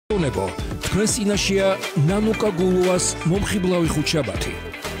თქვენს წინაშეა ნანუკა გულუას მომხიბლავი ხუთშაბათი.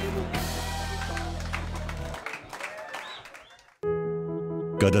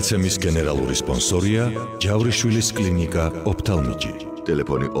 გადაცემის გენერალური სპონსორია ჯავრიშვილის კლინიკა ოფთალმიჯი.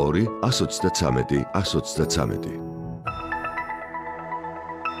 ტელეფონი 2 133 133.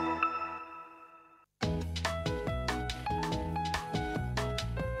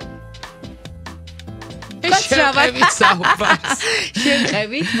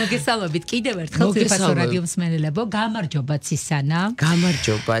 შევყევით, მოგესალმებით კიდევ ერთხელ თბილისის რადიო მსმენელებო, გამარჯობა ცისანა.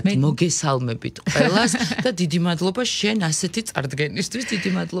 გამარჯობათ, მოგესალმებით ყველას და დიდი მადლობა შენ ასეთი წარდგენისთვის, დიდი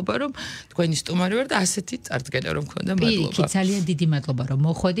მადლობა რომ თქვენი სტუმარი ვარ და ასეთი წარდგენა რომ მქონდა, მადლობა. კი, ძალიან დიდი მადლობა რომ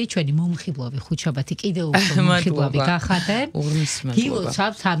მოხვედი, ჩვენი მომხიბლავი ხუთშაბათი კიდევ უფრო მომხიბლავი გახადე.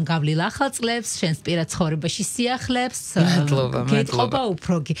 გილოცავს ამ გავლილ ახალ წლებს, შენს პირად ცხოვრებაში სიახლებს. მადლობა. გეტყობა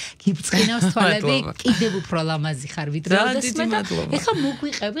უფრო გიბწყინავს თვალები, კიდევ უფრო ლამაზი ხარ ვიდრე ოდესმე. ეხლა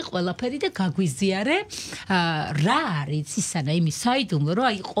მოგვიყევი ყველაფერი და გაგვიზიარე რა არის ცისანა იმის საიდუმლო რომ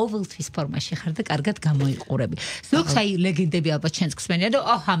აი ყოველთვის ფორმაში ხარ და კარგად გამოიყურები. ზოგს აი ლეგენდები ალბათ ჩვენს გსმენია და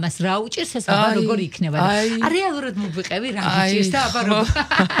ამას რა უჭირს ეს აბა როგორ იქნება და რეალურად მოგვიყევი რა უჭირს და აბა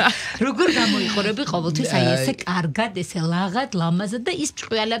როგორ გამოიყურები ყოველთვის აი ესე კარგად ესე ლაღად ლამაზად და ის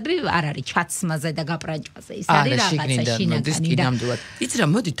ჭყვალები არ არის ჩაცმაზე და გაპრანჭვაზე ის არის რაღაცა შინაგანი და იცი რა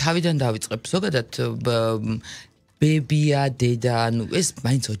მოდი თავიდან დავიწყებ ზოგადად ბებია, დედა, ანუ ეს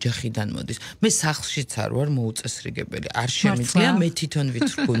მაინც ოჯახიდან მოდის. მე სახლშიც არ ვარ მოუწესრიგებელი. არ შემიძლია მე თვითონ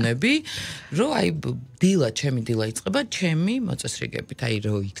ვიცრგუნები, რომ აი დილა, ჩემი დილა იწყება ჩემი მოწესრიგებით. აი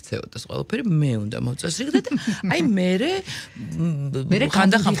რო იქცეოდეს ყველაფერი, მე უნდა მოწესრიგდე და აი მე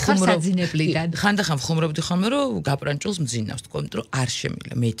ხანდახან ხუმრობდი ხოლმე, რომ გაპრანჭულს მძინავს, თქო, იმიტომ რომ არ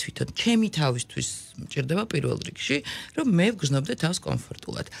შემიძლია მე თვითონ ჩემი თავისთვის მჭირდება პირველ რიგში, რომ მე ვგრძნობდე თავს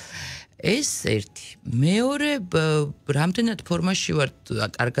კომფორტულად. ეს ერთი. მეორე, რამდენად ფორმაში ვარ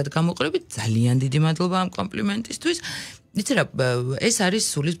კარგად გამოყურები, ძალიან დიდი მადლობა ამ კომპლიმენტისთვის. იცი რა, ეს არის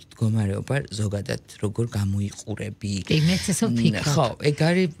სულის მდგომარეობა ზოგადად, როგორ გამოიყურები. მეც ესე ვფიქრობ. ხო, ეგ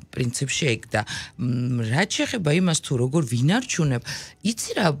არის პრინციპში ეგ და რაც შეეხება იმას თუ როგორ ვინარჩუნებ,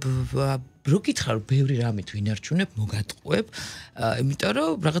 იცი რა, რო გითხრა რომ ბევრი რამით ვინარჩუნებ, მოგატყუებ, იმიტომ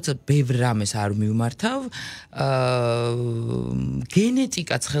რომ რაღაცა ბევრ რამეს არ მივმართავ,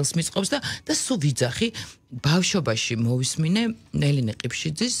 გენეტიკაც ხელს მიწყობს და სულ ვიძახი, ბავშვობაში მოვისმინე ელენე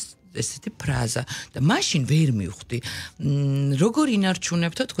ყიფშიძის ესეთი ფრაზა და მაშინ ვერ მივხვდი როგორ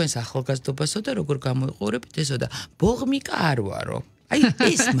ინარჩუნებთო თქვენს ახალგაზრდობასო და როგორ გამოიყურებით ესო და ბოღმიკა არ ვარო. აი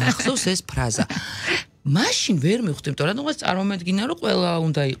ეს მახსოვს ეს ფრაზა. მაშინ ვერ მივხვდი, იმიტომ რომ რაღაც წარმომედგინა რომ ყველა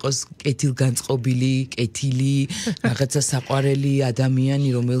უნდა იყოს კეთილგანწყობილი, კეთილი, რაღაცა საყვარელი ადამიანი,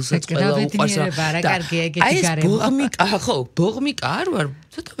 რომელსაც ყველა უყვარს. აი ეს ბოღმიკა, ხო, ბოღმიკა არ ვარ,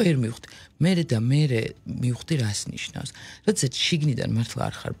 ცოტა ვერ მივხვდი. მერე მივხვდი რას ნიშნავს. როდესაც შიგნიდან მართლა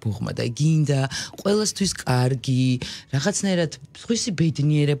არ ხარ ბოღმა და გინდა ყველასთვის კარგი, რაღაცნაირად სხვისი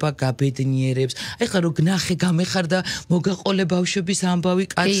ბედნიერება გაბედნიერებს. აი ხა რო გნახე გამეხარ და მოგაყოლე ბავშვების ამბავი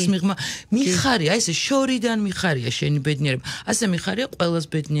კაცის მიღმა, მიხარია, ესე შორიდან მიხარია შენი ბედნიერება. ასე მიხარია ყველას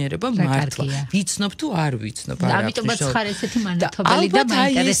ბედნიერება მართლა. ვიცნობ თუ არ ვიცნობ, არა. ამიტომაც ხარ ესეთი მანათობელი და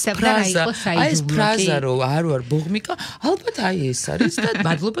მაინტერესებდა რა იყოს საიდუმლო. აი ეს ფრაზა რომ არ ვარ ბოღმიკა, ალბათ აი ეს არის და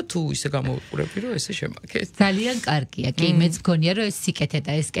მადლობა თუ ისე უყურები რომ ესე შემაქეთ. ძალიან კარგია. კი, მეც მგონია რომ ეს სიკეთე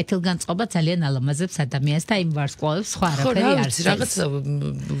და ეს კეთილგანწყობა ძალიან ალამაზებს ადამიანს და იმ ვარსკვლავებს სხვა არაფერი არ არის. რაღაც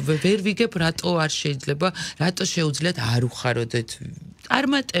ვერ ვიგებ რატო არ შეიძლება, რატო შეუძლიათ არ უხაროდეთ.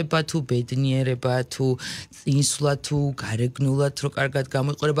 წარმატება თუ ბედნიერება თუ წინსვლა თუ გარეგნულად რო კარგად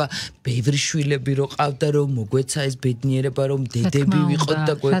გამოიყურება, ბევრი შვილები რო ყავდა რომ მოგვეცა ეს ბედნიერება რომ დედები ვიყოთ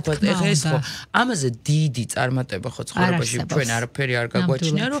და გვექოთ. ეხლა ეს ხო ამაზე დიდი წარმატება ხო ცხოვრებაში ჩვენ არაფერი არ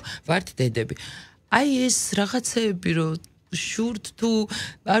გაგვაჩნია რომ ვართ დედები. აი ეს რაღაცეები რო შურთ თუ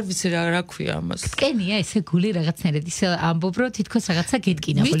არ ვიცი რა ქვია ამას. კენია ესე გული რაღაცნაირად ისე ამბობ რომ თითქოს რაღაცა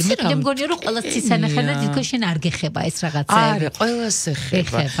გეტკინებული. მე კიდე მგონია რომ ყველას ცისანახანა თითქოს შენ არ გეხება ეს რაღაცები. არა, ყველას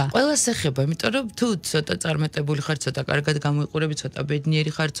ეხება. ყველას ეხება, იმიტომ რომ თუ ცოტა წარმატებული ხარ, ცოტა კარგად გამოიყურები, ცოტა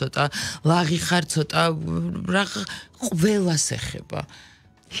ბედნიერი ხარ, ცოტა ლაღი ხარ, ცოტა რა ყველას ეხება.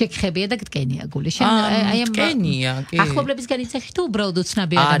 შეგხებია და გტკენია გული. შენ აი ამ გტკენია, კი. ახლობლებისგან იცეხი თუ უბრალოდ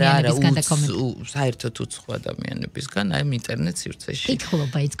უცნობი ადამიანებისგან და კომენტარებს? საერთოდ უცხო ადამიანებისგან, აი ინტერნეტ სივრცეში.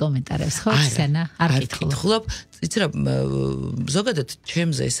 კითხულობა ის კომენტარებს ხო, ცისანა? არ კითხულობ. იცი რა ზოგადად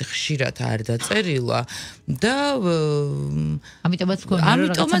ჩემზე ეს ხშირად არ დაწერილა და ამიტომაც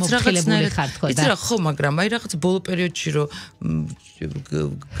რაღაცნაირად ხარ თქო და იცი რა ხო მაგრამ აი რაღაც ბოლო პერიოდში რომ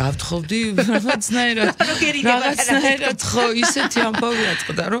გავთხოვდი რაღაცნაირად ხო ისეთი ამბავი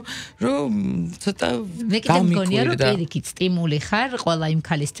აწყდა რომ ცოტა გამიგონია რომ პირიქით სტიმული ხარ ყველა იმ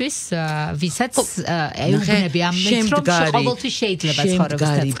ქალისთვის ვისაც ეუბნები ამ მეც რომ ყოველთვის შეიძლება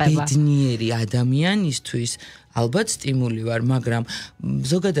ცხოვრებას დაწყება ბედნიერი ადამიანისთვის ალბათ სტიმული ვარ, მაგრამ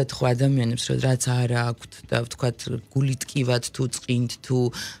ზოგადად ხო ადამიანებს რაც არ აქვთ და ვთქვათ გულით კივათ თუ წყინთ თუ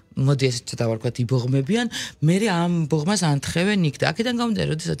მოდი ეს ცოტა ვარქვათ იბოღმებიან, მე ამ ბოღმას ანთხევენ იქ და აქედან გამომდინარე,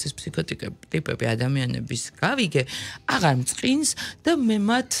 როდესაც ეს ფსიქოტიპები ადამიანების გავიგე, აღარ მწყინს და მე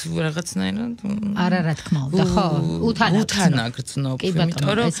მათ რაღაცნაირად არა რა თქმა უნდა, ხო, უთანაგრძნობ,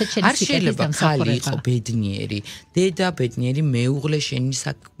 იმიტომ რომ არ შეიძლება ხალი იყო ბედნიერი, დედა ბედნიერი მეუღლე შენი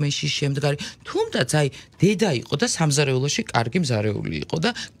საქმეში შემდგარი, თუნდაც აი დედა იყო და სამზარეულოში კარგი მზარეული იყო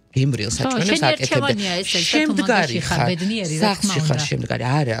და გემრიელ საჭმელებს აკეთებდა. შემდგარი ხარ, სახლში ხარ შემდგარი,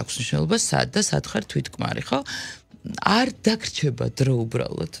 არა აქვს მნიშვნელობა სად და სად ხარ თვითკმარი, ხო? არ დაგრჩება დრო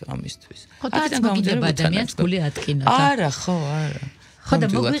უბრალოდ ამისთვის. ხო, და მაგინდება ადამიანს გული ატკინა და არა, ხო, არა. ხო და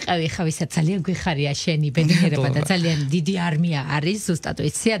მოგვიყევი ხა ვისაც ძალიან გვიხარია შენი ბედნიერება და ძალიან დიდი არმია არის ზუსტად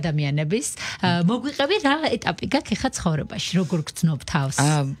ვიცი ადამიანების. მოგვიყევი რა ეტაპი გაქვს ხა ცხოვრებაში, როგორ გწნობ თავს?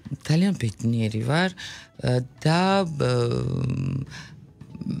 ძალიან ბედნიერი ვარ და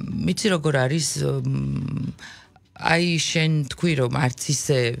მიცი როგორ არის აი შენ თქვი რომ არც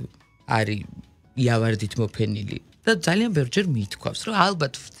ისე არის იავარდით მოფენილი და ძალიან ბევრჯერ მithქვავს რომ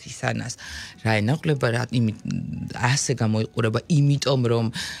ალბათ ცისანას რა ენაღლება რა ასე გამოიყურება იმიტომ რომ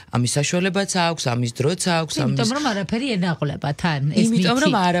ამის საშუალებაც აქვს ამის დროც აქვს იმიტომ რომ არაფერი ენაღლება თან ეს იმიტომ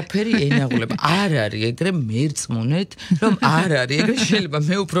რომ არაფერი ენაღლება არ არის ეგრე მერწმუნეთ რომ არ არის ეგრე შეიძლება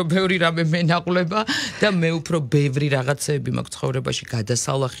მე უფრო ბევრი რამე მენაღლება და მე უფრო ბევრი რაღაცები მაქვს ცხოვრებაში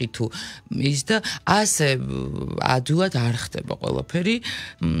გადასალახი თუ ის და ასე ადვილად არ ხდება ყველაფერი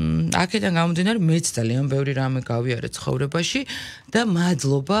აქედან გამომდინარე მეც ძალიან ბევრი რამე გავიარე ცხოვრებაში და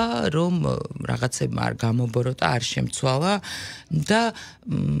მადლობა რომ რაღაცებმა არ გამობოროტა, არ შემცვალა და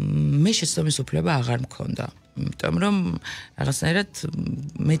მე შესაბამის უფლება აღარ მქონდა. იმიტომ რომ რაღაცნაირად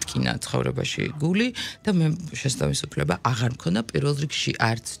მეტკინა ცხოვრებაში გული და მე შესაბამის უფლება აღარ მქონდა პირველ რიგში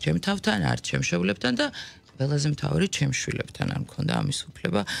არც ჩემ თავთან, არც ჩემ მშობლებთან და ყველაზე მთავარი ჩემ შვილებთან არ მქონდა ამის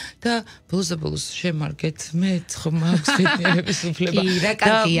უფლება და ბოლოს და ბოლოს შემარგეთ მე მაქვს ბედნიერების უფლება. კი, რა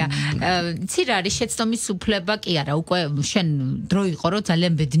კარგია. იცი რა არის შეცდომის უფლება კი არა, უკვე შენ დრო იყო რომ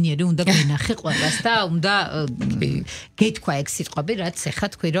ძალიან ბედნიერი უნდა გვინახე ყველას და უნდა გეთქვა ეგ სიტყვები რაც ეხა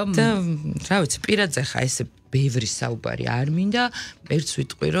თქვი რომ და რა ვიცი პირადზე ხა ესე ბევრი საუბარი არ მინდა, ერთს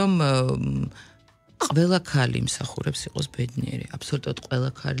ვიტყვი რომ ყველა ქალი იმსახურებს იყოს ბედნიერი, აბსოლუტურად ყველა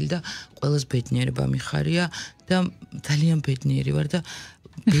ქალი და ყველას ბედნიერება მიხარია და ძალიან ბედნიერი ვარ და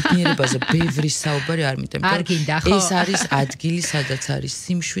ბედნიერებაზე ბევრი საუბარი არ მინდა. ეს არის ადგილი, სადაც არის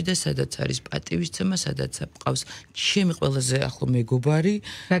სიმშვიდე, სადაც არის პატივისცემა, სადაც ყავს ჩემი ყველაზე ახლო მეგობარი.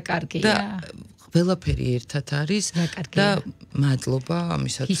 რა კარგია. ყველაფერი ერთად არის და მადლობა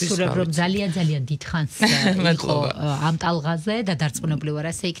ამისათვის. ისურვებ რომ ძალიან დიდხანს იყო ამ ტალღაზე და დარწმუნებული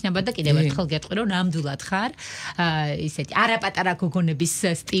ვარ ასე იქნება და კიდევ ერთხელ გეტყვი რომ ნამდვილად ხარ ისეთი არაპატარა გოგონების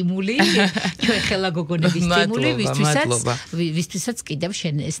სტიმული, ჩვენ ხელა გოგონების სტიმული ვისთვისაც კიდევ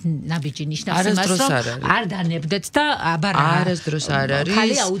შენ ეს ნაბიჯი ნიშნავს იმას რომ არ დანებდეთ და აბა არასდროს არ არის.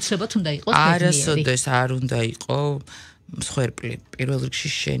 ხალი აუცილებლად უნდა იყოს ბედნიერი. არასოდეს არ უნდა იყოს მსხვერპლი პირველ რიგში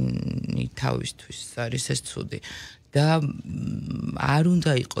შენი თავისთვის არის ეს ცუდი და არ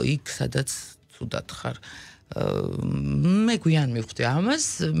უნდა იყოს იქ სადაც ცუდად ხარ მე გვიან მივხვდი ამას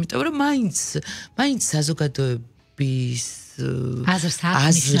იმიტომ რომ მაინც საზოგადოების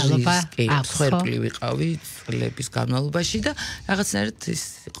აზრსაღმისლობა აქვს მსხვერპლი ვიყავი წლების განმავლობაში და რაღაცნაირად ის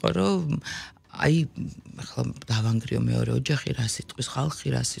იყო რომ აი ახლა დავანგრიო მეორე ოჯახი რა სიტყვის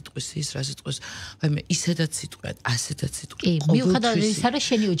ხალხი რა სიტყვის ის რა სიტყვის აი მე ისედაც სიტყვიათ ასედაც სიტყვი კი მიუხედავად ისა რომ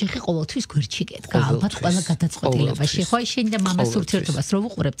შენი ოჯახი ყოველთვის გვერდში კეთდა ალბათ ყველა გადაწყვეტილებაში ხო აი შენ და მამას ურთიერთობას რო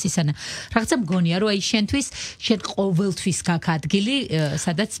ვუყურებ ცისანა რაღაცა მგონია რომ აი შენთვის შენ ყოველთვის გაქვს ადგილი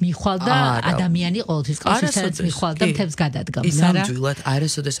სადაც მიხვალ და ადამიანი ყოველთვის ყავს სადაც მიხვალ და მთებს გადადგამს არა ნამდვილად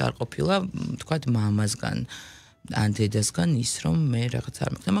არასოდეს არ ყოფილა თქვათ მამასგან ან დედასგან ის რომ მე რაღაც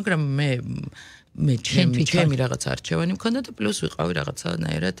არ მქონდა მაგრამ მე ჩემი რაღაც არჩევანი მქონდა და პლუს ვიყავი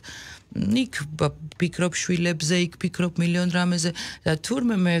რაღაცანაირად იქ ფიქრობ შვილებზე იქ ფიქრობ მილიონ რამეზე და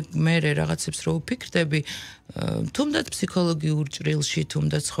თურმე მე რაღაცებს რო ვფიქრდები თუნდაც ფსიქოლოგიურ ჭრილში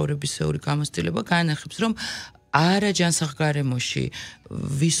თუნდაც ცხოვრებისეული გამოცდილება განახებს რომ არა ჯანსაღ გარემოში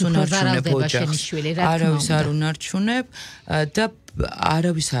ვის უნარჩუნებ ოჯახს არავის არ უნარჩუნებ და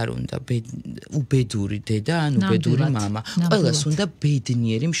არავის არ უნდა უბედური დედა ან უბედური მამა. ყველას უნდა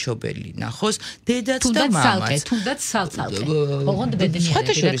ბედნიერი მშობელი ნახოს, დედაც და მამაც. თუნდაც სალწალკე. ოღონდ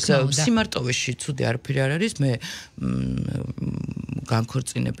ბედნიერი. სიმარტოვეში ცუდი არაფერი არ არის, მე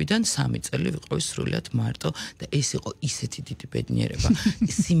განქორწინებიდან 3 წელი ვიყავი სრულიად მარტო და ეს იყო ისეთი დიდი ბედნიერება.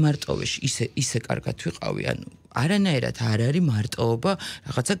 სიმარტოვეში ისე კარგად ვიყავი, ანუ არანაირად არ არის მარტოობა,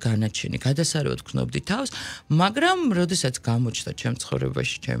 რაღაცა განაჩენი, გადასარევად ვქნობდი თავს, მაგრამ როდესაც გამოჩნდა ჩემ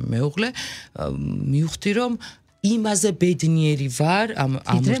ცხოვრებაში ჩემი მეუღლე, მივხვდი რომ იმაზე ბედნიერი ვარ ამ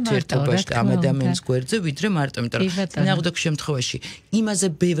ურთიერთობაში, ამ ადამიანის გვერდზე, ვიდრე მარტო, იმიტომ რომ წინააღმდეგ შემთხვევაში იმაზე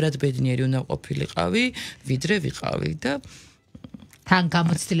ბევრად ბედნიერი უნდა ყოფილიყავი, ვიდრე ვიყავი და თან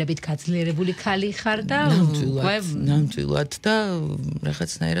გამოცდილებით გაძლიერებული ქალი ხარ და ნამდვილად და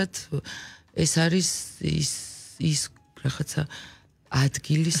რაღაცნაირად ეს არის ის რაღაცა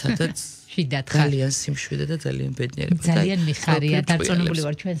ადგილი, სადაც ძალიან სიმშვიდე და ძალიან ბედნიერება. ძალიან მიხარია, დარწმუნებული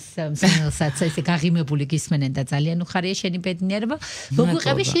ვარ ჩვენს მსმენელსაც ესე გაღიმებული გისმენენ და ძალიან უხარია შენი ბედნიერება.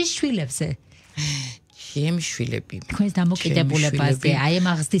 მოგვიყევი შენ შვილებზე. ჩემი შვილები. თქვენს დამოკიდებულებაზე, აი ამ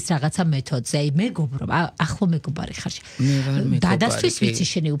აღზრდის რაღაცა მეთოდზე, აი მეგობრობა, ახლო მეგობარი ხარ. მე ვარ მეგობარი. დადასთვის ვიცი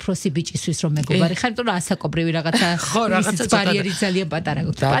შენი უფროსი ბიჭისთვის რომ მეგობარი ხარ, იმიტომ რომ ასაკობრივი რაღაცა ბარიერი ძალიან პატარა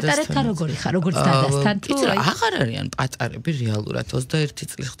გვაქვს. პატარებთან როგორი ხარ, როგორც დადასთან თუ აღარ არიან პატარები რეალურად. 21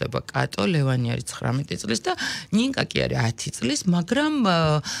 წლის ხდება კატო, ლევანი არის 19 წლის და ნინკა კი არის 10 წლის, მაგრამ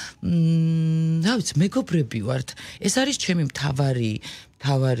რა ვიცი, მეგობრები ვართ. ეს არის ჩემი მთავარი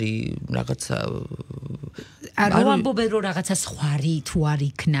რაღაცა არ ამბობენ რომ რაღაცა სხვარი თუ არ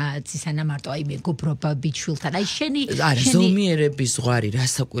იქნა ცისანა მარტო აი მეგობრობა ბიჭვილთან აი შენი ზომიერების ზღვარი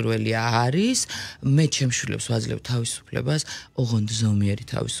რასაკვირველია არის მე ჩემ შვილებს ვაძლევ თავისუფლებას ოღონდ ზომიერი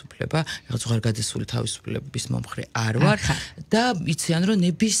თავისუფლება რაღაც ზღვარ გადასული თავისუფლების მომხრე არ ვარ და იციან რომ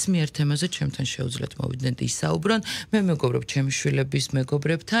ნებისმიერ თემაზე ჩემთან შეუძლიათ მოვიდნენ და ისაუბრონ მე მეგობრობ ჩემი შვილების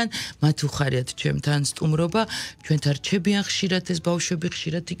მეგობრებთან მათ უხარიათ ჩემთან სტუმრობა ჩვენთან რჩებიან ხშირად ეს ბავშვები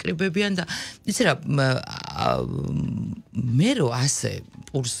ხშირად იკრიბებიან და იცი რა მე რო ასე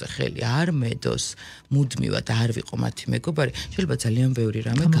პურსზე ხელი არ მედოს მუდმივად არ ვიყო მათი მეგობარი შეიძლება ძალიან ბევრი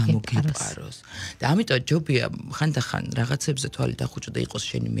რამე გამოგიპაროს და ამიტომ ჯობია ხანდახან რაღაცებზე თვალი დახუჭო და იყოს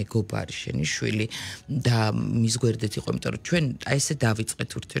შენი მეგობარი შენი შვილი და მის გვერდით იყო იმიტომ რომ ჩვენ აი ესე დავიწყეთ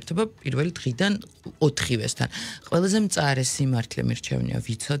ურთიერთობა პირველი დღიდან 4-ვესთან ყველაზე მწარე სიმართლე მირჩევნია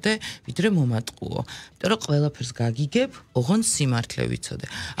ვიცოდე ვიდრე მომატყუო იმიტომ რომ ყველაფერს გაგიგებ ოღონდ სიმართლე ვიცოდე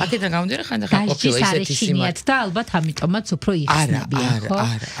აქედან გამომდინარე ხანდახან ყოფილა ისეთი სიმართლე და ალბათ ამიტომაც უფრო იხსნებიან ხო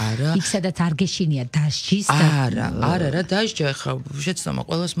არა იქ სადაც არ გეშინია დასჯის არა დასჯა ხა შეცდომა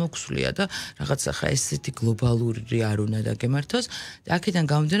ყველას მოგვსვლია და რაღაცა ხა ესეთი გლობალური არ უნდა დაგემართოს და აქედან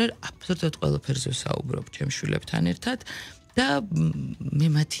გამომდინარე აბსოლუტურად ყველაფერზე ვსაუბრობ ჩემ შვილებთან ერთად და მე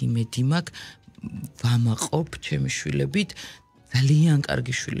მათი იმედი მაქვს ვამაყობ ჩემი შვილებით ძალიან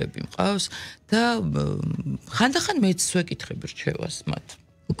კარგი შვილები მყავს და ხანდახან მეც ვეკითხები რჩევას მათ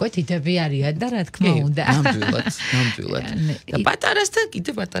უკვე დიდები არიან და რა თქმა უნდა ნამდვილად და პატარასთან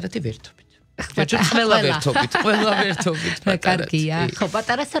კიდე პატარათი ვერთობით ყველა ვერთობით კარგია ხო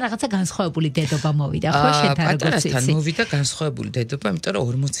პატარასთან რაღაცა განსხვავებული დედობა მოვიდა ხო შენთან როგორც იცი პატარასთან მოვიდა განსხვავებული დედობა იმიტომ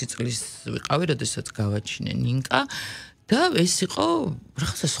რომ 40 წლის ვიყავი როდესაც გავაჩინე ნინკა და ეს იყო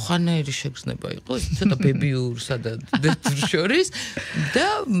რაღაცა სხვანაირი შეგრძნება იყო ცოტა ბებიურსა და დედურ შორის და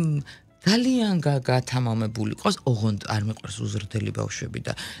ძალიან გათამამებული ყავს ოღონდ არ მეყვარს უზრდელი ბავშვები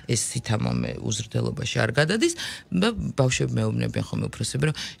და ეს სითამამე უზრდელობაში არ გადადის და ბავშვები მეუბნებიან ხოლმე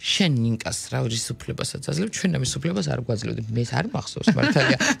უფროსები რომ შენ ნინკას რა რისუფლებასაც აძლევ ჩვენ ამის უფლებას არ გვაძლევდი მე არ მახსოვს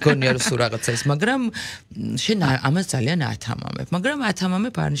მართალია გონია რომ სულ რაღაცა ის მაგრამ შენ ამას ძალიან ათამამებ მაგრამ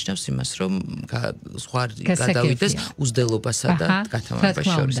ათამამებ არნიშნავს იმას რომ ზღვარი გადავიდეს უზრდელობასა და გათამამებას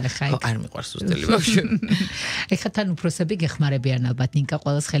შორის არ მეყვარს უზრდელი ბავშვები ეხლა თან უფროსები გეხმარებიან ალბათ ნინკა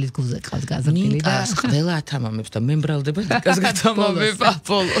ყველას ხელის გულზე ნინკას ყველა ათამამებს და მე მბრალდება ნინკას გათამამება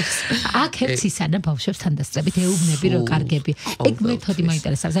ბოლოს აქ ცისანა ბავშვებს თანდასწრებით ეუბნები რომ კარგები ეგ მეთოდი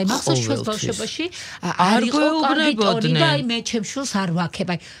მაინტერესებს აი მახსოვს ჩვენს ბავშვობაში არ იყო კარგი და აი მე ჩემ შვილს არ ვაქებ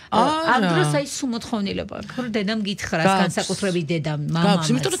აი ამ დროს აი სუმოთხოვნილება ხო დედამ გითხრას განსაკუთრებით დედამ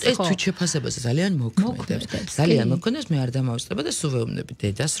მამამაც იმიტომ რომ ეს თვითშეფასებაზე ძალიან მოქმედებს მე არ დამავსწრება და სულ ვეუბნები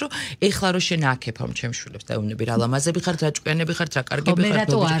დედას რომ ეხლა რო შენ აქეფამ ჩემ შვილებს და ეუბნები რა ლამაზები ხართ რა ჭკვიანები ხართ რა კარგები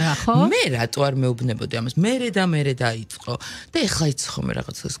ხართ მე რატო არ მეუბნებოდი ამას მერე დაიწყო და ეხლა იცხომე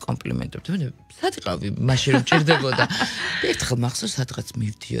რაღაცას კომპლიმენტებთ მე სადიყავი მაშინ რომ ჭირდებოდა და ერთხელ მახსოვს სადღაც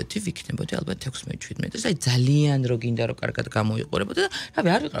მივდიოდი ვიქნებოდი ალბათ 16-17 წელს აი ძალიან რო გინდა რომ კარგად გამოიყურებოდა და რავი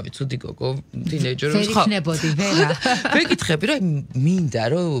არ ვიყავი ცუდი გოგო თინეიჯერი ხო ვიქნებოდი ვერა ვეკითხები რომ მინდა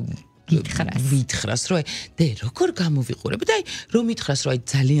რომ მითხრას რომ დე როგორ გამოვიყურებ და რომ მითხრას რომ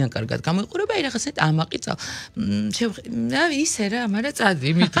ძალიან კარგად გამოვიყურებ აი რაღაცა ამაყიწავ ისე რა მაგრამ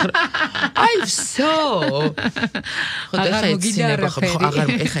წადი მითხრა აი всё ხოდა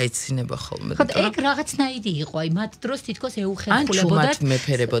ეცინება ხოლმე ხოდა ეგ რაღაცნაირი იყო აი მათ დროს თითქოს ეუხერხულებოდა ან ჩუმად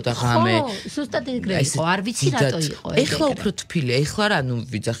მეფერებოდა ღამე ზუსტად ეგრე იყო არ ვიცი რატო იყო ეგ ეხლა უფრო თბილი ეხლა რა ნუ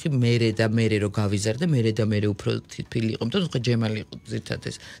ვიძახი მერე და მერე რო გავიზარდე მერე და მერე უფრო თბილი იყო იმიტომ რომ ჯემალი იყო ზირთად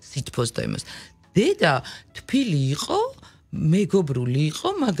ეს სითბოს და იმას დედა თბილი იყო მეგობრული იყო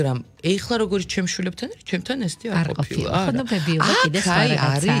მაგრამ ეხლა როგორი ჩემშულებთან ჩემთან ესეთი არ ყოფილა ხოდა ბებიობა კიდე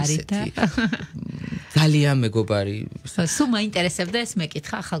არის ძალიან მეგობარი სულ მაინტერესებდა ეს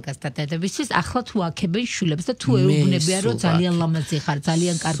მეკითხა ახალგაზრდა დედებისთვის ახლა თუ აქებენ შვილებს და თუ ეუბნებიან რომ ძალიან ლამაზი ხარ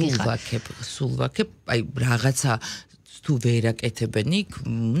ძალიან კარგი ხარ სულ ვაქებ აი რაღაცა თუ ვერ აკეთებენ იქ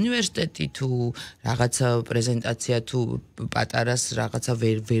უნივერსიტეტი თუ რაღაცა პრეზენტაცია თუ პატარას რაღაცა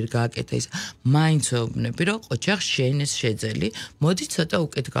ვერ გააკეთა ის მაინც ვეუბნები რომ ოჯახ შენ ეს შეძელი მოდი ცოტა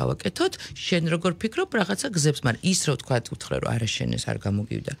უკეთ გავაკეთოთ შენ როგორ ფიქრობ რაღაცა გზებს მაგრამ ის რო თქვა უთხრე რომ არა შენ ეს არ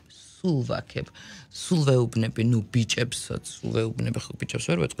გამოგივიდა სულ ვაქებ სულ ვეუბნები ნუ ბიჭებსაც სულ ვეუბნები ხო ბიჭებს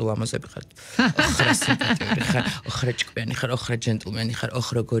ვერ ვეთქვი ლამაზები ხარ ოხრა სიმპათიური ხარ ოხრა ჭკვიანი ხარ ოხრა ჯენტლმენი ხარ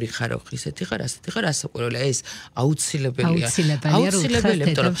ოხრა როგორი ხარ ოხრა ისეთი ხარ ასეთი ხარ ასაკვირველია ეს აუცილებელია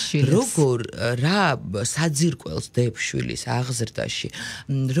როგორ რა საძირკველს დებ შვილის აღზრდაში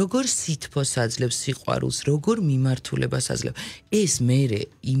როგორ სითბოს აძლევს სიყვარულს როგორ მიმართულებას აძლევს ეს მერე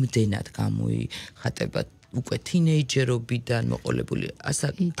იმდენად გამოიხატება უკვე თინეიჯერობიდან მოყოლებული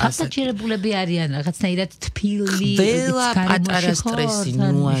ასაჭირებულები არიან რაღაცნაირად თბილი ყველა პატარა სტრესი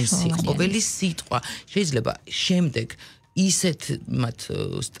ნუანსი ყოველი სიტყვა შეიძლება შემდეგ ისეთ მათ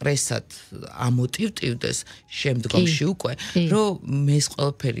სტრესად ამოტივტივდეს შემდგომში უკვე რომ ეს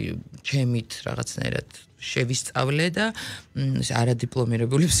ყველაფერი ჩემით რაღაცნაირად შევისწავლე და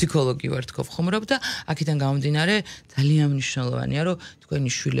არადიპლომირებული ფსიქოლოგი ვარ თქო ხომრობ და აქედან გამომდინარე ძალიან მნიშვნელოვანია რომ თქვენი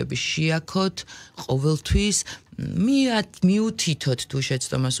შვილები შეაქოთ ყოველთვის მიუთითოთ თუ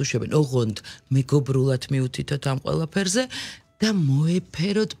შეცდომას უშვებენ ოღონდ მეგობრულად მიუთითოთ ამ ყველაფერზე და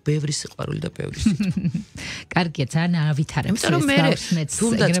მოეფეროთ ბევრი სიყვარული და ბევრი სიტყვა. კარგია, ძალიან ავითარებს ეს ბავშვებს.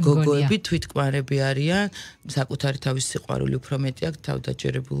 თუნდაც გოგოები თვითკმარები არიან, საკუთარი თავის სიყვარული უფრო მეტი აქვს,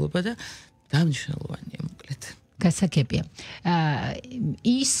 თავდაჯერებულობა და დამნიშნულოვანია მოკლედ. გასაგებია.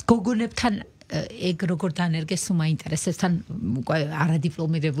 ის გოგონებთან ეგ როგორ დანერგეს ու მაინტერესებს თან უკვე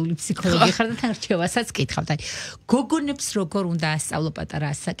არადიპლომირებული ფსიქოლოგი ხარ და თან რჩევასაც კითხავთ. აი გოგონებს როგორ უნდა ასწავლო პატარა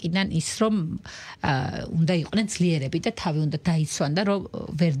ასაკიდან ის რომ უნდა იყვნენ ძლიერები და თავი უნდა დაიცვან და რომ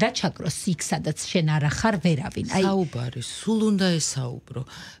ვერ დაჩაკროს იქ სადაც შენ არ ახარ ვერავინ. აი საუბარი სულ უნდა ესაუბრო.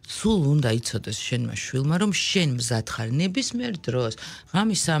 სულ უნდა იცოდეს შენმა შვილმა რომ შენ მზად ხარ ნებისმიერ დროს.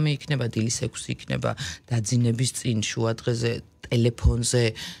 ღამის 3 იქნება, დილის 6 იქნება, დაძინების წინ შუადღეზე ტელეფონზე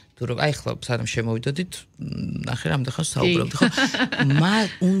აი ხლა სანამ შემოვიდოდით ნახე რამდენ ხანს საუბრობთ ხო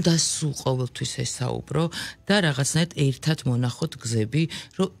უნდა სულ ყოველთვის ესაუბრო და რაღაცნაირად ერთად მონახოთ გზები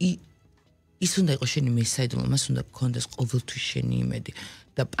რომ ის უნდა იყოს შენი მესაიდუმლო მას უნდა გქონდეს ყოველთვის შენი იმედი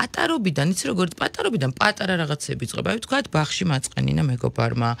და პატარობიდან იცი როგორ პატარობიდან პატარა რაღაცები იწყება აი ვთქვათ ბაღში მაწყენინა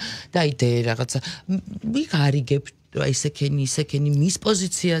მეგობარმა და იდე რაღაცა იქ არიგებ ისეკენი მის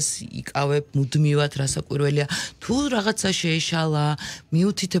პოზიციას იკავებ მუდმივად რასაკვირველია თუ რაღაცა შეეშალა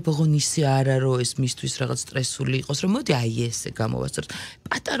მიუთითებ ოღონ ისე არა რომ ეს მისთვის რაღაც სტრესული იყოს რომ მოდი აი ესე გამოვასწროთ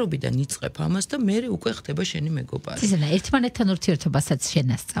პატარობიდან იწყებ ამას და მე უკვე ხდება შენი მეგობარი ცისანა ერთმანეთთან ურთიერთობასაც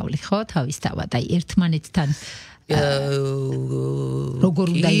შენასწავლი ხო თავისთავად აი ერთმანეთთან როგორ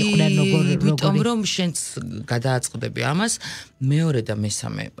უნდა იყვნენ იმიტომ რომ შენც გადააწყდები ამას მეორე და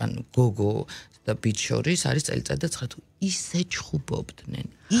მესამე ანუ გოგო და ბიჭორის არის წელიწადი და 9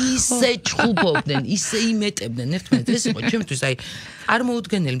 ისე ჩხუბობდნენ ისე იმეტებდნენ ერთმანეთს ეს იყო ჩემთვის აი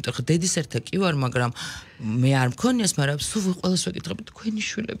წარმოუდგენელი იმიტომ რომ დედის ერთა კი ვარ მაგრამ მე არ მქონიას მაგრამ სულ ყველას ვეკითხები თქვენი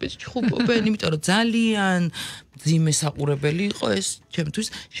შვილების ჩხუბობენ იმიტომ რომ ძალიან ძიმე საყურებელი იყო ეს ჩემთვის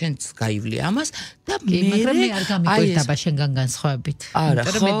შენც გაივლი ამას და მე არ გამიკვირდა შენგან განსხვავებით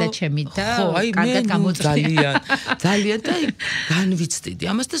იმიტომ რომ მე და ჩემი და კარგად გამოწვია ძალიან და განვიცდიდი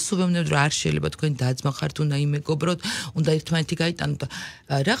ამას და სულ ვემნებ რომ არ შეიძლება თქვენ დაძმა ხართ უნდა იმეგობროთ უნდა ერთმანეთი გაიტანოთ და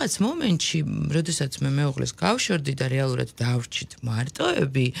რაღაც მომენტში როდესაც მე მეუღლეს გავშორდი და რეალურად დავრჩით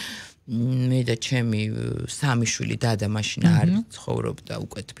მარტოები მე და ჩემი სამი შვილი და მაშინ არ ცხოვრობდა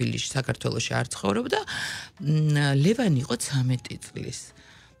უკვე თბილისში საქართველოში არ ცხოვრობდა ლევანი იყო 13 წლის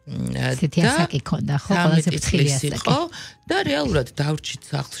ესეთი ასაკი ქონდა ხო ყველაზე ფრთხილი ასაკი და რეალურად დავრჩით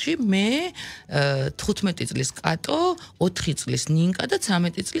სახლში მე 15 წლის კატო 4 წლის ნინკა და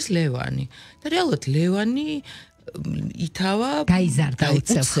 13 წლის ლევანი და რეალურად ლევანი ითავა გაიზარდა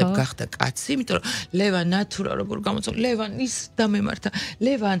უცებ გახდა კაცი, იმიტომ რომ ლევან ნათურა როგორ გამოწვა, ლევან ის დამემართა,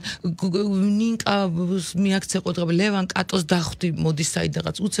 ლევან ნინკა მიაქცე ყოდღება, ლევან კატოს დახვდი, მოდი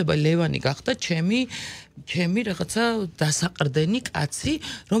საიდანაც უცება ლევანი გახდა ჩემი რაღაცა დასაყრდენი კაცი,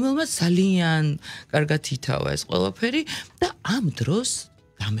 რომელმაც ძალიან კარგად ითავა ეს ყველაფერი და ამ დროს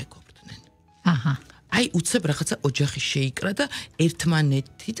დამეგობრდნენ. აჰა. აი უცებ რაღაცა ოჯახი შეიკრა და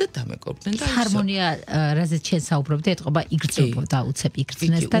ერთმანეთი და დამეგობრდნენ და ჰარმონია რაზეც ჩვენ საუბრობთ ეთყობა იგრძნობდა უცებ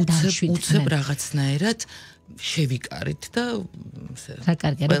იგრძნეს და დაშვიდნენ უცებ რაღაცნაირად შევიკარით და რა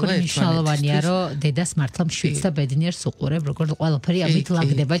კარგია როგორ მნიშვნელოვანია რომ დედას მართლა მშვიდს და ბედნიერს უყურებ როგორ ყველაფერი ამით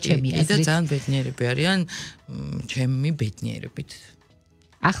ლაგდება ჩემი აზრით და ძალიან ბედნიერები არიან ჩემი ბედნიერებით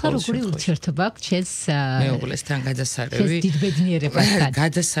ახლა როგორი ურთიერთობა აქვს ჩვენს მეუღლესთან გადასარევი დიდ ბედნიერებასთან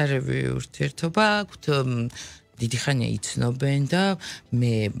გადასარევი ურთიერთობა აქვს დიდი ხანია იცნობენ და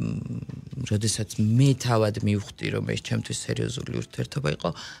მე როდესაც მე თავად მივხვდი რომ ეს ჩემთვის სერიოზული ურთიერთობა იყო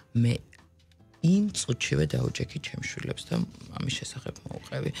მე იმ წუთშივე დაუჯექი ჩემს შვილებს და ამის შესახებ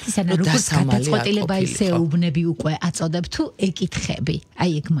მოვყევი. როგორც გადაწყვეტილება ისე უბნები უკვე აწოდებ თუ ეკითხები. აი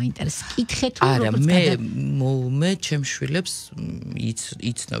ეგ მაინტერესებს. კითხე თუ როგორც მე ჩემს შვილებს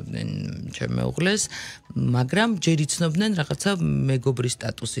იცნობდნენ ჩემ მეუღლეს, მაგრამ ჯერ იცნობდნენ რაღაცა მეგობრის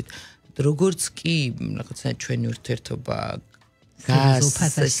სტატუსით. როგორც კი რაღაცა ჩვენი ურთიერთობა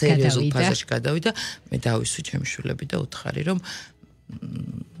სერიოზულ ფაზაში გადავიდა, მე დავისვი ჩემს შვილები და უთხარი რომ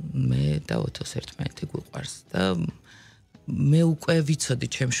მე და ოთოს ერთმანეთი გვიყვარს და მე უკვე ვიცოდი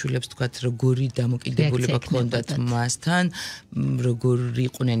ჩემს შვილებს თქვათ როგორი დამოკიდებულება ჰქონდათ მასთან, როგორი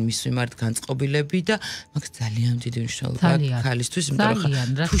იყვნენ მის მიმართ განწყობილები და მაგ ძალიან დიდი მნიშვნელობა ქალისთვის, იმიტომ რომ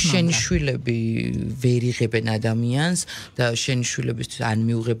თუ შენი შვილები ვერ იღებენ ადამიანს და შენი შვილებისთვის ან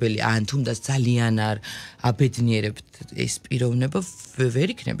მიუღებელი, ან თუნდაც ძალიან არ აბედნიერებთ ეს პიროვნება,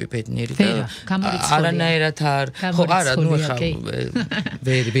 ვერ იქნები ბედნიერი და არანაირად არ ხო არა ნუ ხა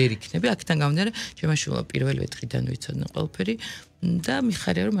ვერ იქნები აქედან გამომდინარე ჩემმა შვილმა პირველივე დღიდან ვიცოდნენ ყველაფერი და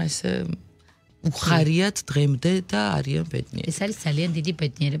მიხარია რომ ეს უხარიათ დღემდე და არიან ბედნიერი. ეს არის ძალიან დიდი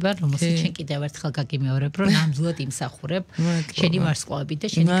ბედნიერება, რომელსაც შენ კიდევ ერთხელ გაგიმეორებ, რომ ნამდვილად იმსახურებ შენი ვარსკვლავებით და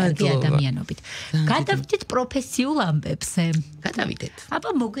შენი კარგი ადამიანობით. გადავიდეთ პროფესიულ ამბებზე. გადავიდეთ. აბა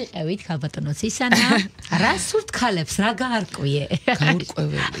მოგვიყევით ხალბატონო ცისანა, რა სურთ ქალებს, რა გაარკვიე?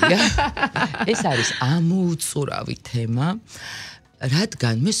 გაურკვეველია. ეს არის ამოუწურავი თემა,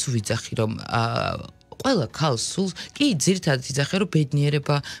 რადგან მე სულ ვიძახი რომ ყველა ქალს სულს კი ძირითადად იძახე რომ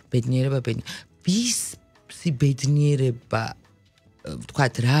ბედნიერება ვისი ბედნიერება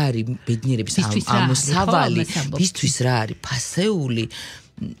თქვათ რა არის ბედნიერების ამოსავალი ვისთვის რა არის ფასეული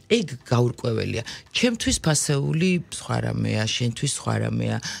ეგ გაურკვეველია ჩემთვის ფასეული სხვა რამეა შენთვის სხვა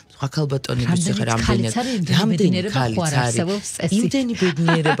რამეა სხვა ქალბატონების ხარ რამდენი ქალიც არის იმდენი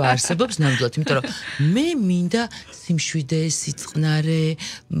ბედნიერება არსებობს ნამდვილად იმიტომ რომ მე მინდა სიმშვიდე სიწყნარე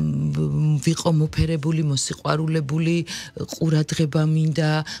ვიყო მოფერებული მოსიყვარულებული ყურადღება მინდა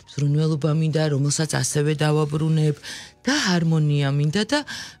მზრუნველობა მინდა რომელსაც ასევე დავაბრუნებ და ჰარმონია მინდა და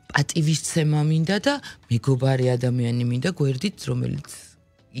პატივისცემა მინდა და მეგობარი ადამიანი მინდა გვერდით რომელიც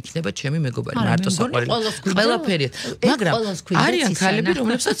იქნება ჩემი მეგობარი მარტო საყვარელი ყველაფერი მაგრამ არიან ქალები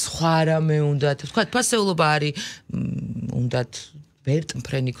რომლებსაც სხვა რამე უნდათ თქვა ფასეულობა არის უნდათ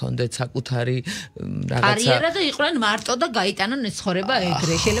ვერტმფრენი კონდეთ საკუთარი რაღაცა კარიერა და იყვნენ მარტო და გაიტანონ ეს ცხოვრება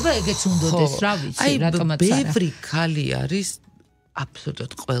ეგრე შეიძლება ეგეც უნდოდეს რა ვიცი რატომაც არა ბევრი ქალი არის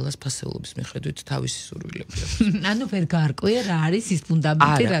აბსოლუტურად ყველას ფასეულობის მიხედვით თავისი სურვილები აქვს ანუ ვერ გაარკვია რა არის ის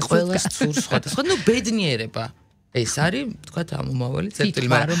ფუნდამენტი რა ყველას სურს სხვადასხვა ნუ ბედნიერება ეს არის თქვა ამომავალი წერტილი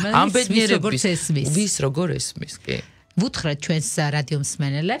მაგრამ ამ ბედნიერების ვის როგორ ესმის კი ვუთხრათ ჩვენს რადიო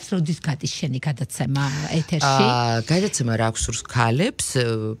მსმენელებს როდის გადის შენი გადაცემა ეთერში გადაცემა რა გვსურს ქალებს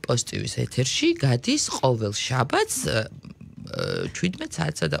პოზიტივის ეთერში გადის ყოველ შაბათს 17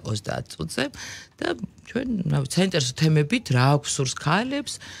 საათსა და 30 წუთზე და ჩვენ რა ვიცი საინტერესო თემებით რა გვსურს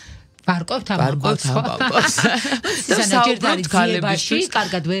ქალებს ვარკვევთ ამბავს. საერთოდ ქალებში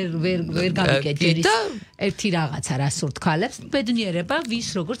კარგად ვერ გამიკეთეთ. ერთი რაღაცა რა სურთ ქალებს, ბედნიერება ვის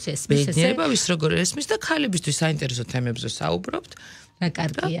როგორც ესმის, ბედნიერება ვის როგორ ესმის და ქალებისთვის საინტერესო თემებზე საუბრობთ. რა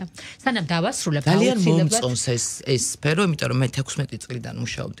კარგია. სანამ დავასრულებ ძალიან მომწონს ეს სფერო, იმიტომ რომ მე 16 წლიდან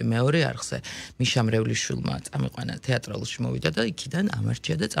მუშაობდი მეორე არხზე. მიშა მრევლიშვილმა წამიყვანა თეატრალში მოვიდა და იქიდან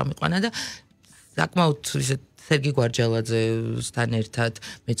ამარჩია და წამიყვანა და საკმაოდ ისეთ სერგი გვარჯალაძესთან ერთად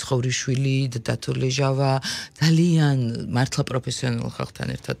მეცხოვრიშვილი და დათოლეჟავა ძალიან მართლა პროფესიონალ ხალხთან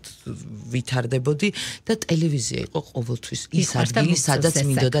ერთად ვითარდებოდი და ტელევიზია იყო ყოველთვის ის ადგილი სადაც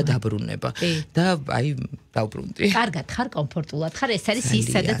მინდოდა დაბრუნება და აი დავბრუნდი. კარგად ხარ კომფორტულად ხარ ეს არის ის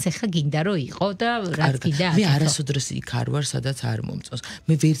სადაც ახლა გინდა რომ იყო და რაც გინდა მე არასოდეს იქ არ ვარ სადაც არ მომწონს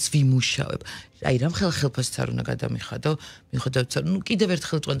მე ვერც ვიმუშავებ აი რამ ხელფასიც არ უნდა გადამიხადო მიხედავთ ნუ კიდევ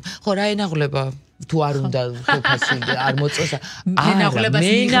ერთხელ თქვენ ხო რა ენაღლება თუ არ უნდა ხელფასი არ მოწონს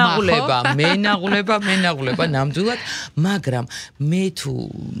მენაღლება ნამდვილად მაგრამ მე თუ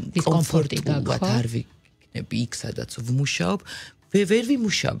კომფორტულად არ ვიქნები იქ სადაც ვმუშაობ ვერ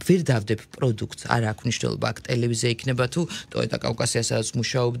ვიმუშავებ, ვერ დავდებ პროდუქტს, არ აქვს მნიშვნელობა, აქ ტელევიზია იქნება თუ ტოეტა კავკასიასაც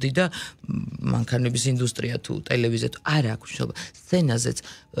მუშაობდი და მანქანების ინდუსტრია თუ ტელევიზია თუ არ აქვს მნიშვნელობა. სცენაზეც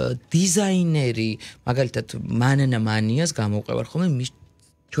დიზაინერი, მაგალითად მანანა მანიას გამოვყევარ ხოლმე მის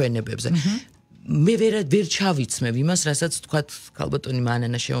ჩვენებებზე. მე ვერ ჩავიცმებ იმას, რასაც თქვათ ქალბატონი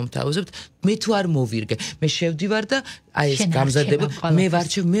მანანა შემომთავაზებთ, მე თუ არ მოვირგე, მე შევდივარ და აი ეს გამზადება, მე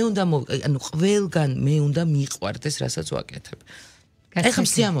ვარჩევ, მე უნდა ანუ ყველგან მე უნდა მიყვარდეს, რასაც ვაკეთებ. ეხლა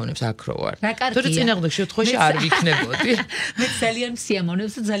სიამოვნებს აქ რო ვარ. თორე წინააღმდეგ შემთხვევაში არ ვიქნებოდი. მე ძალიან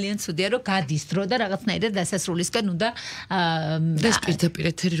სიამოვნებს და ძალიან ცუდია რომ გადის დრო და რაღაცნაირად დასასრულისკენ უნდა და პირდაპირ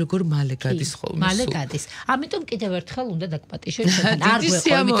ეთერი როგორ მალე გადის ხოლმე. მალე გადის. ამიტომ კიდევ ერთხელ უნდა დაგპატიშო ჩვენ არ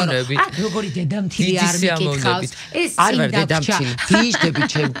გვეყოლმე. აქ როგორი დედამთილი არ მიკითხავს. ეს არ ვარ დედამთილი. გიჟდები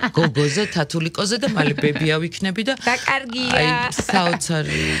ჩემ გოგოზე, თათულიკოზე და მალე ბებია ვიქნები და დაკარგია. აი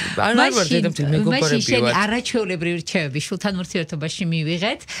საოცარი. არ ვარ დედამთილი, მეგობრები ვარ. მაშინ არაჩვეულებრივი რჩევები შულთან ურთიერთობაში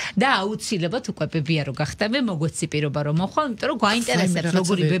მივიღეთ და აუცილებლად უკვე ბებია რო გახდა მე მოგვეცი პირობა რომ მოხვალ იმიტომ რომ გვაინტერესებს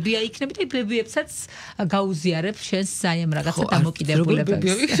როგორი ბებია იქნები და ბებიებსაც გაუზიარებ შენს აი ამ რაღაცა დამოკიდებულებას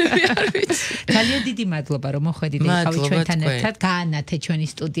ძალიან დიდი მადლობა რომ მოხვედი და იყავი ჩვენთან ერთად გაანათე ჩვენი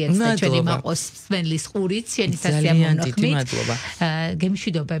სტუდიაც და ჩვენი მაყოს სმენლის ყურით შენი სასიამოვნოხმით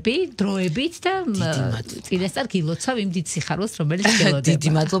გემშვიდობები დროებით და წინასწარ გილოცავ იმ დიდ სიხარულს რომელიც გელოდება დიდი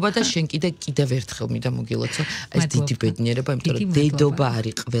მადლობა და შენ კიდევ ერთხელ მინდა მოგილოცო ეს დიდი ბედნიერება იმიტომ რომ დედობა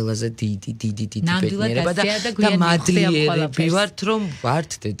არის ყველაზე დიდი ბედნიერება და მადლიერები ვართ რომ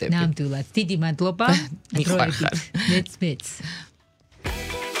ვართ დედები ნამდვილად დიდი მადლობა მიყვარხარ მეც